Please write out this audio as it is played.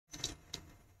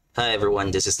Hi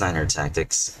everyone, this is Niner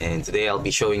Tactics, and today I'll be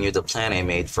showing you the plan I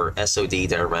made for S.O.D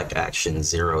Direct Action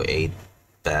 08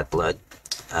 Bad Blood.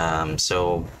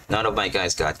 So none of my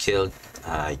guys got killed.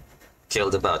 I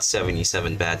killed about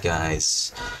 77 bad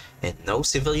guys and no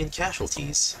civilian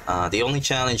casualties. The only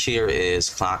challenge here is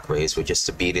clock race, which is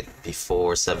to beat it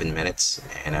before 7 minutes,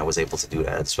 and I was able to do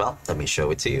that as well. Let me show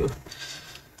it to you.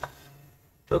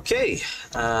 Okay,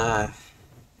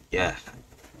 yeah,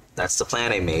 that's the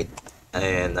plan I made.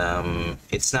 And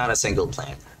it's not a single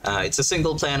plan. It's a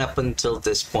single plan up until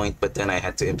this point, but then I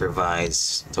had to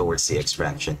improvise towards the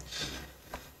extraction.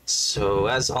 So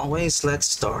as always, let's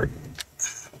start.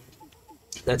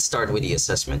 Let's start with the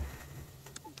assessment.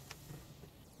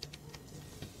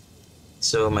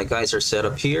 So my guys are set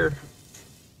up here.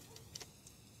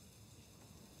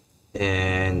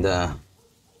 And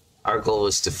our goal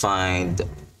is to find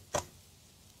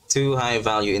two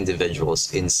high-value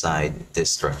individuals inside this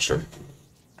structure.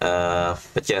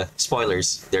 But yeah,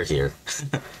 spoilers, they're here.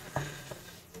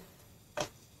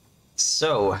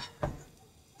 So,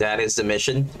 that is the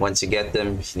mission. Once you get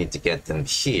them, you need to get them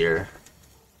here.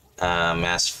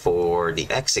 As for the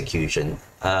execution,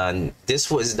 this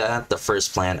was not the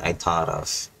first plan I thought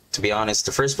of. To be honest,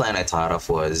 the first plan I thought of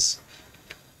was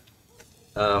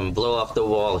blow up the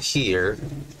wall here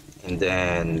and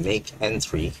then make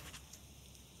entry.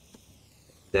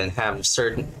 Then have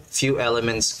certain few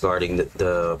elements guarding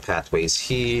the pathways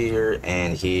here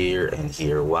and here and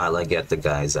here while I get the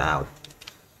guys out.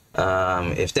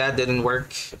 If that didn't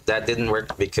work,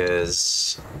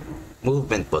 because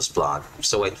movement was blocked.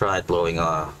 So I tried blowing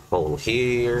a hole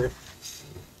here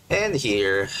and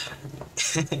here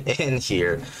and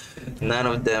here. None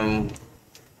of them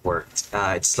worked.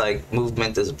 It's like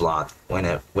movement is blocked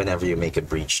whenever you make a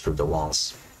breach through the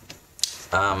walls.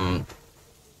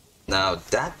 Now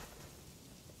that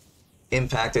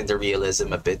impacted the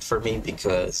realism a bit for me,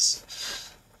 because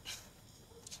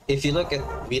if you look at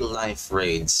real life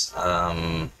raids,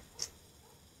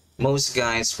 most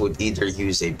guys would either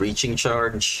use a breaching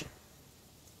charge,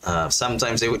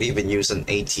 sometimes they would even use an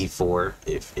AT4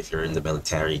 if you're in the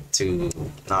military to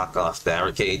knock off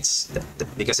barricades,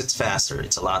 because it's faster.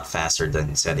 It's a lot faster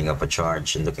than setting up a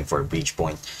charge and looking for a breach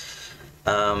point.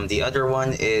 The other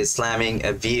one is slamming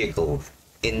a vehicle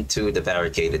into the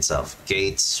barricade itself,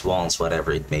 gates, walls,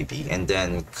 whatever it may be, and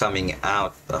then coming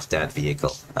out of that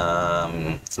vehicle.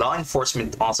 Law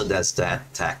enforcement also does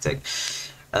that tactic.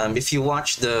 If you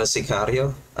watch the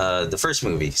Sicario, the first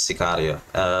movie, Sicario,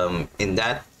 in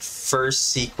that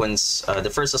first sequence, the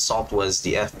first assault was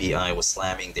the FBI was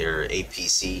slamming their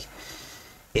APC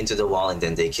into the wall and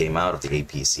then they came out of the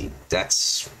APC.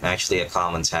 That's actually a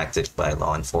common tactic by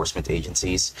law enforcement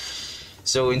agencies.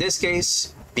 So in this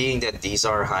case, being that these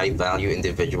are high-value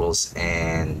individuals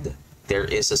and there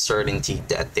is a certainty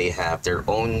that they have their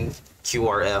own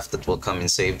QRF that will come and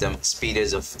save them, speed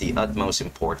is of the utmost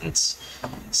importance.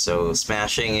 So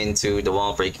smashing into the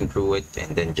wall, breaking through it,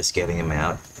 and then just getting them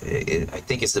out, I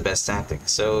think is the best tactic.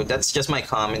 So that's just my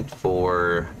comment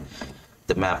for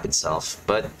the map itself.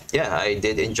 But yeah, I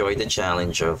did enjoy the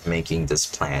challenge of making this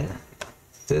plan,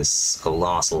 this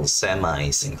colossal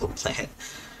semi-single plan.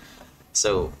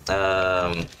 So,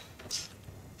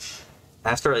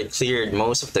 after I cleared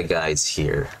most of the guys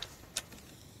here,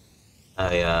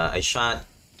 I shot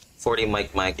 40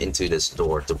 Mike into this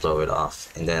door to blow it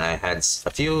off, and then I had a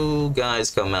few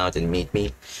guys come out and meet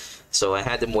me, so I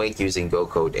had them wait using Go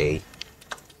Code A.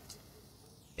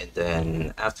 And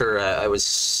then after I was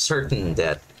certain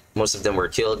that most of them were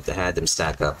killed, I had them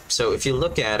stack up. So if you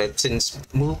look at it, since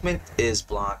movement is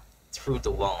blocked through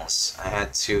the walls, I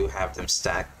had to have them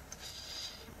stack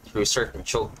through certain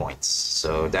choke points.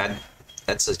 So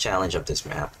that's the challenge of this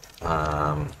map.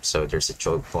 So there's a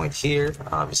choke point here,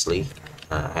 obviously.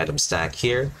 I had them stack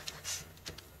here,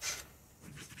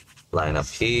 line up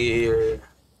here.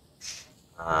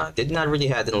 Did not really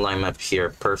have them line up here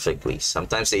perfectly.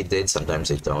 Sometimes they did, sometimes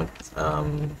they don't.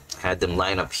 Had them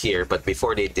line up here, but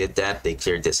before they did that, they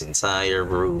cleared this entire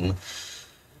room,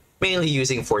 mainly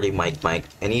using 40 Mike,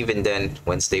 and even then,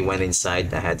 once they went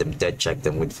inside, I had them dead check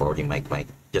them with 40 Mike,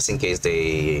 just in case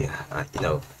they,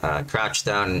 crouched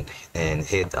down and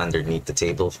hid underneath the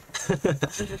table.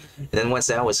 And then once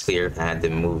that was clear, I had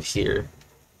them move here,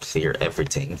 clear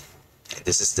everything. And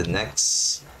this is the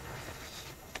next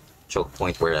choke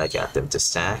point where I got them to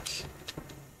stack.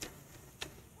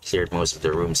 Cleared most of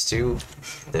the rooms too.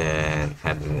 Then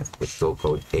had them with Go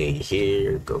Code A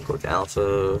here, Go Code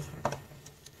Alpha.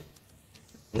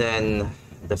 Then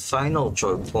the final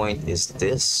choke point is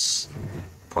this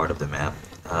part of the map.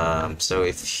 So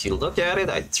if you look at it,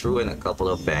 I threw in a couple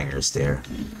of bangers there.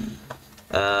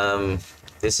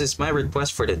 This is my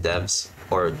request for the devs,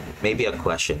 or maybe a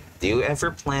question. Do you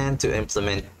ever plan to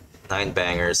implement 9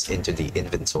 bangers into the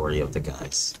inventory of the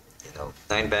guys? You know,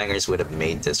 9 bangers would have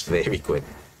made this very quick.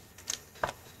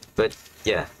 But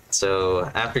yeah,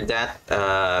 so after that,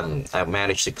 I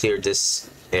managed to clear this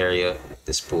area,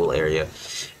 this pool area,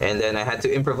 and then I had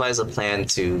to improvise a plan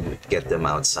to get them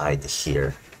outside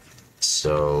here.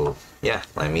 So yeah,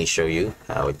 let me show you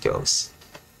how it goes.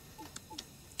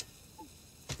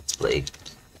 Let's play.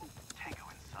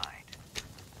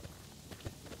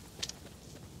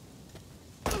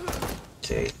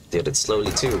 Okay, did it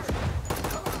slowly too.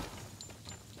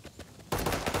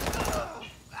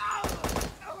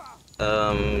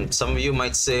 Some of you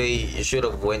might say you should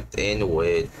have went in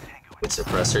with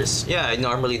suppressors. Yeah, I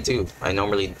normally do. I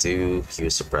normally do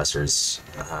use suppressors,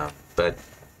 but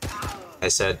I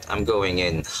said I'm going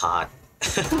in hot.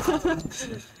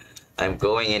 I'm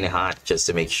going in hot just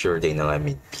to make sure they know I'm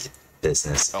in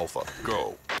business. Alpha,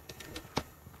 go.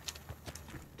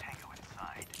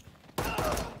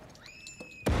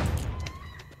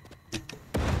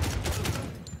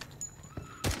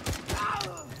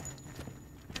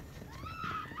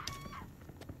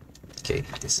 Okay,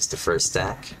 this is the first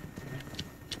stack.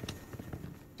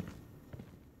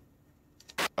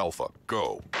 Alpha,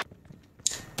 go.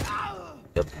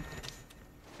 Yep.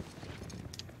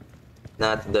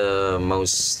 Not the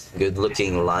most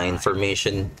good-looking line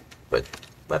formation, but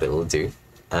it'll do.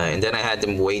 And then I had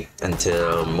them wait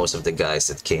until most of the guys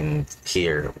that came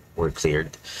here were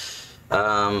cleared.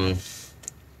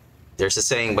 There's a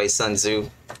saying by Sun Tzu,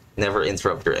 never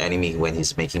interrupt your enemy when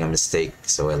he's making a mistake,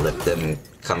 so I let them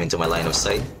come into my line of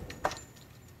sight.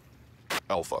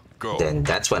 Alpha, go. Then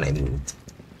that's when I moved.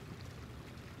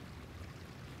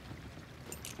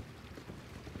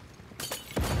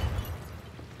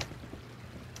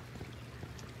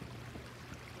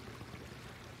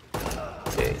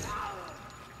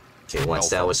 Okay, once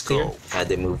that was clear, had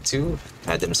them move too,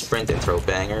 had them sprint and throw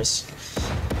bangers.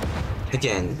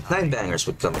 Again, 9 bangers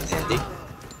would come in handy.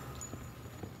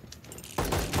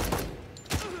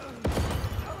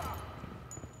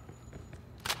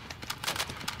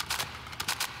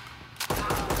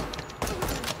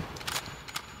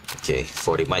 Okay,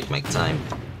 40 mic time.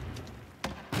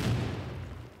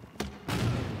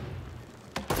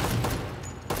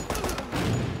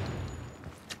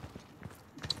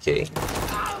 Okay.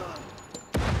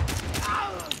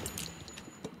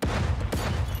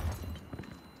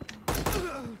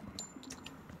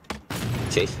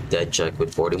 Okay, dead check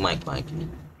with 40 mic.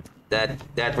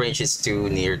 That range is too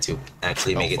near to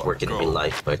actually make it work in real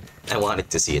life, but I wanted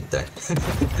to see it done.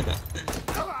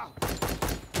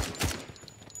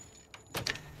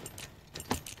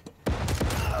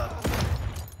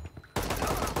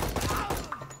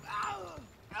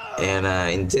 And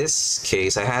in this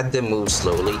case, I had them move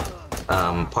slowly.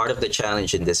 Part of the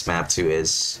challenge in this map too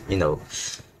is, you know,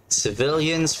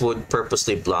 civilians would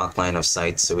purposely block line of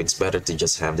sight, so it's better to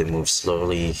just have them move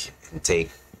slowly and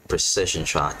take precision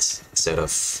shots instead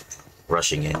of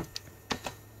rushing in.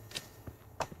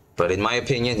 But in my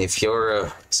opinion, if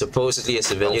you're supposedly a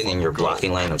civilian and you're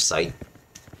blocking line of sight,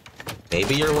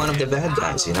 maybe you're one of the bad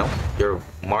guys, you know? You're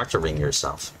martyring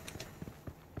yourself.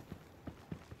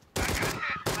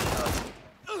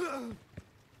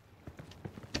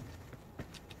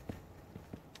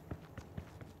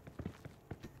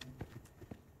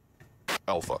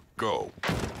 Alpha, go.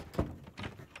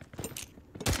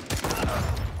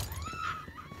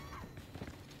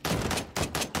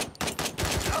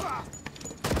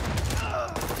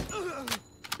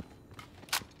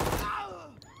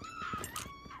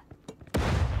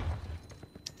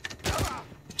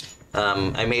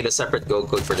 I made a separate go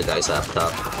code for the guys up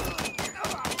top.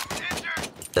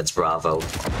 That's Bravo.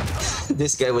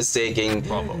 This guy was taking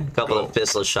a couple of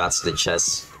pistol shots to the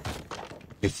chest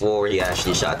before he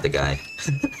actually shot the guy.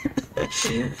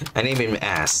 I named him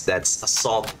Ass. That's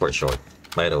assault for short,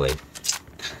 by the way.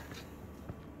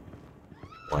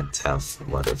 One tough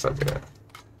motherfucker.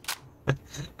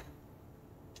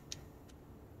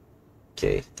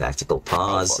 Okay, tactical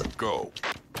pause. Alpha, go.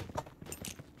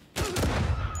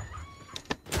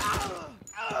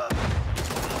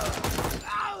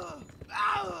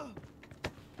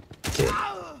 Okay.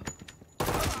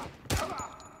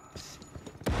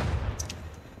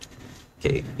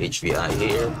 Okay, HVI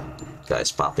here.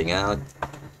 Guys popping out.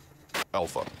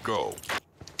 Alpha, go.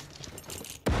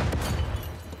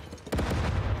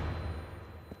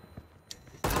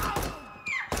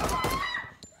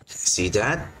 See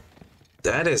that?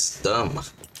 That is dumb.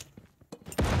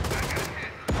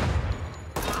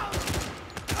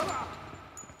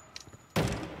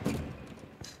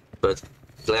 But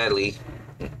gladly,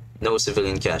 No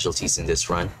civilian casualties in this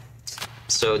run.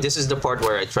 So this is the part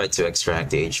where I tried to extract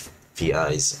the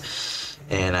HVIs,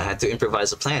 and I had to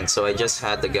improvise a plan. So I just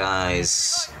had the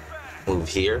guys move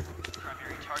here.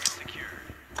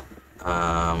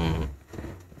 And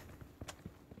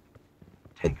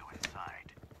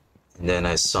then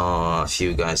I saw a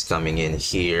few guys coming in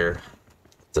here,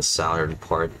 the southern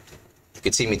part. You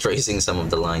could see me tracing some of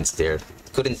the lines there.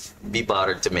 Couldn't be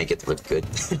bothered to make it look good.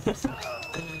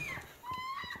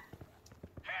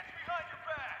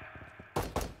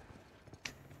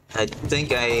 I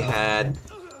think I had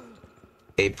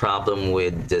a problem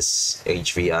with this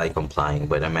HVI complying,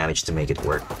 but I managed to make it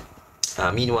work.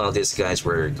 Meanwhile, these guys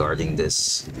were guarding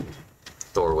this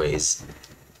doorways.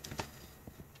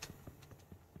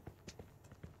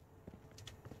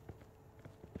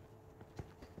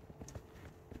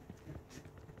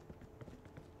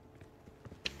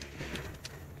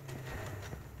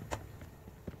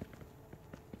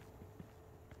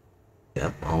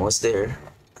 Yep, almost there.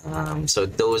 So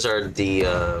those are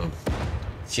the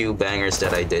few bangers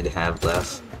that I did have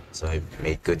left. So I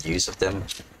made good use of them.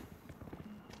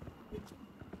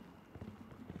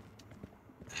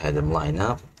 Had them line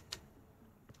up.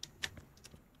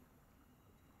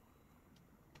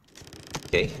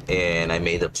 Okay, and I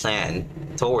made a plan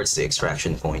towards the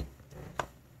extraction point.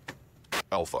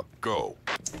 Alpha, go.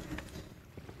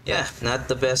 Yeah, not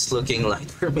the best looking line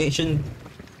formation.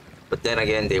 But then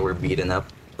again, they were beaten up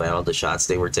by all the shots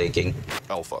they were taking.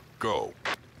 Alpha, go.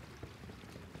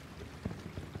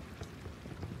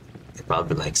 They're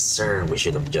probably like, sir, we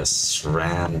should have just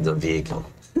rammed the vehicle.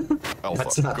 Alpha,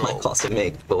 That's not go. my call to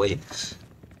make, but wait.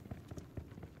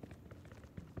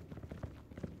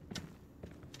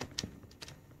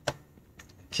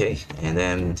 Okay, and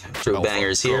then through Alpha,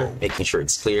 bangers here, go. making sure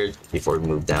it's cleared before we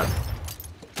move down.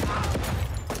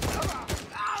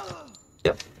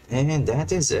 Yep, and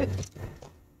that is it.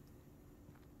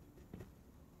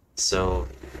 So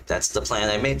that's the plan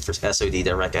I made for S.O.D.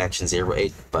 Direct Action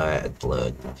 08 Bad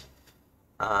Blood.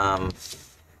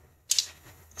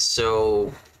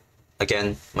 So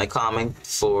again, my comment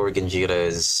for Ganjirah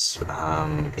is,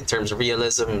 in terms of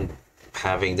realism,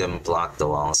 having them block the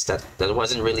walls, that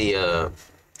wasn't really a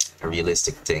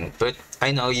realistic thing. But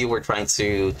I know you were trying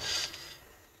to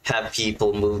have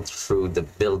people move through the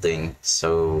building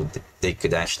so they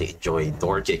could actually enjoy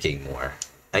door kicking more.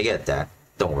 I get that.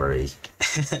 Don't worry.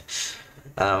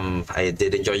 I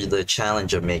did enjoy the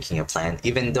challenge of making a plan,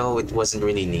 even though it wasn't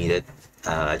really needed.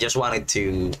 I just wanted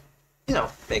to,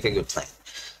 make a good plan.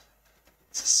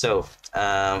 So,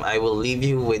 I will leave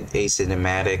you with a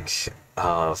cinematic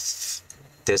of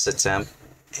this attempt,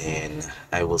 and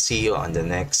I will see you on the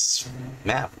next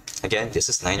map. Again, this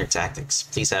is Niner Tactics.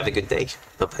 Please have a good day.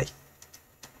 Bye-bye.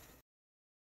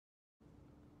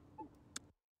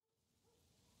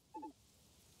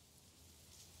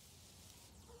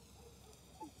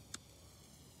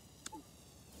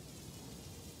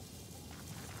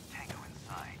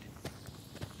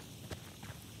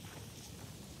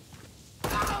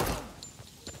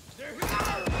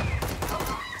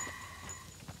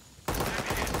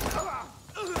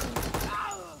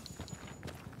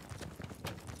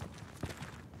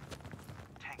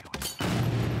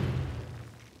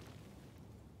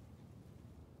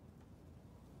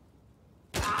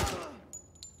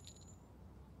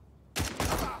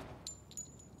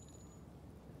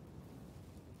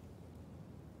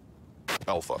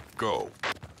 Alpha, go.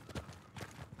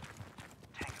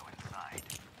 Tango inside.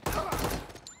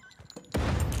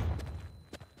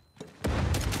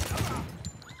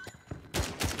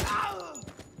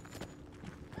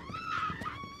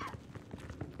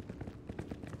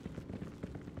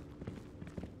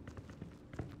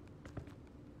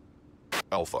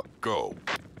 Alpha, go.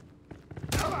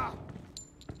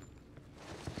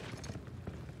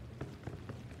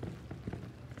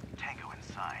 Tango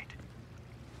inside.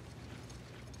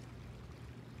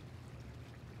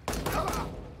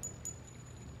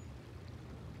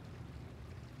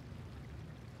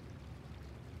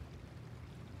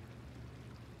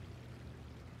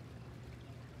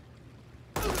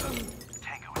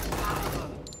 Tango inside.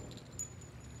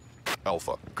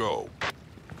 Alpha, go.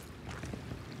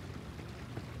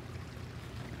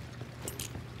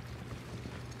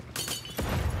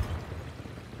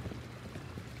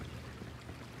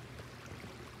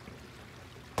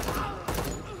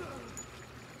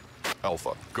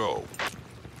 Alpha, go.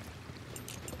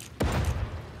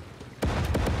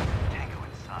 Tango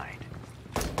inside.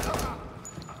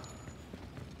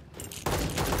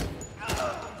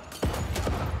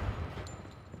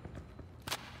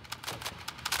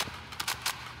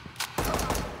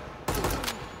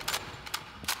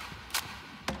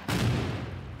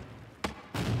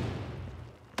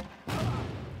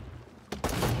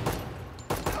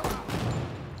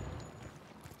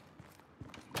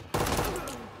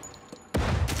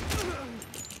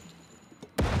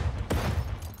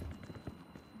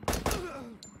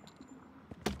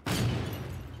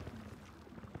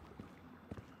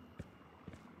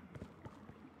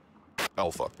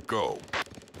 Alpha, go.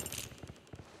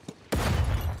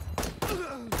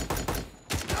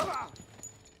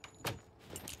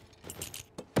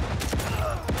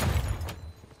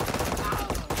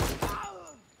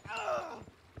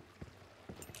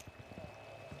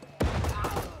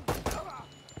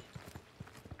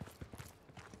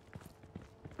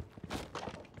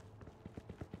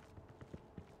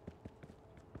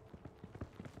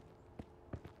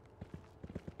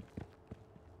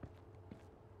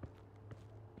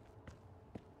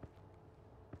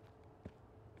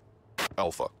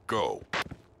 Alpha, go.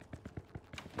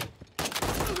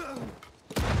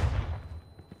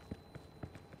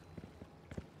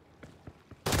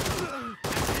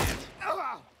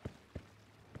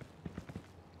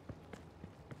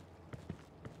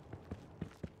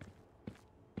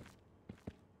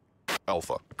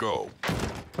 Alpha, go.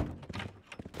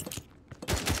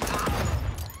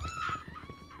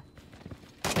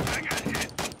 I got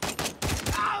hit.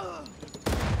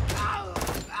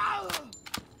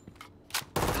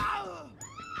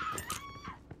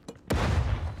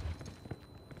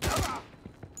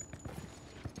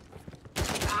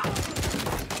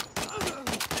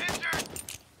 Injured.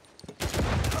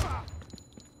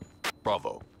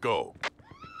 Bravo, go.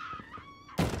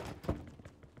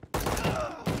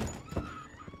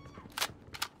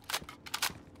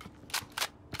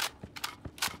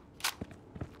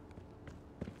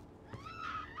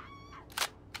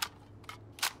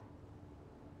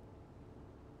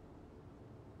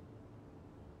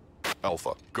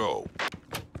 Alpha, go.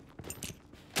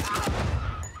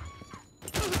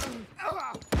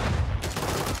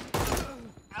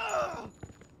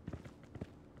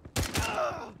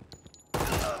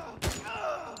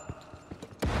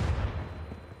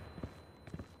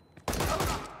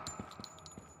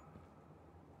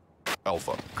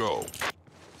 Alpha, go.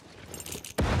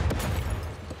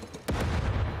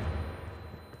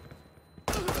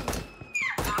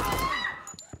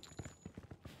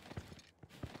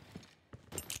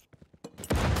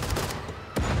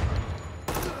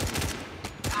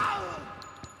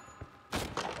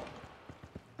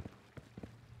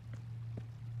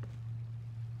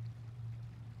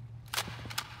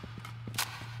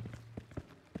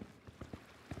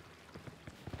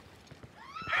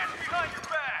 Hands behind your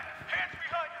back! Hands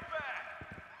behind your back!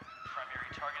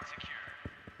 Primary target secure.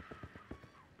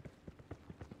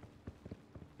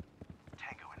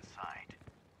 Tango inside.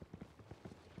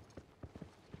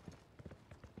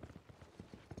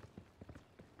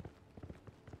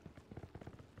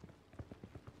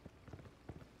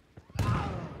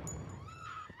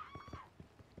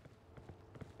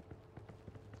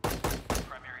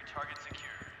 Primary target secure.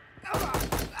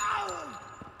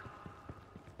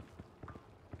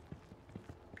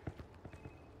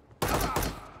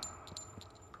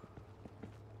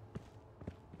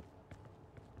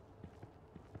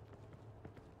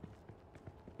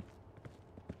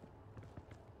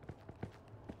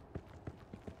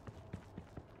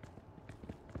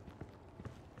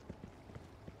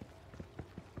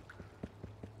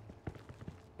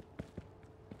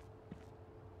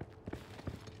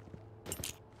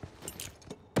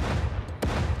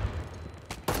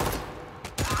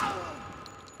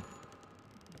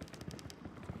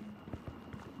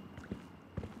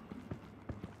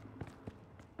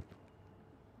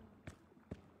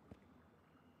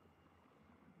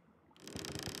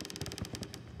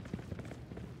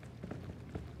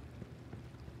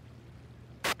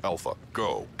 Alpha,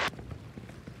 go.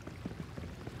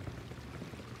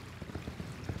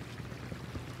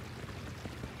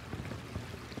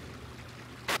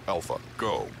 Alpha,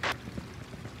 go.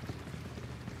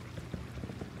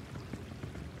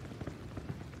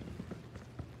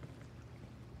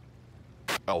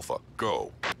 Alpha,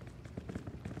 go.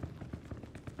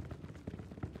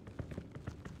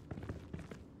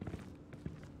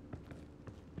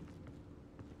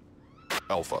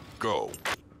 Alpha, go.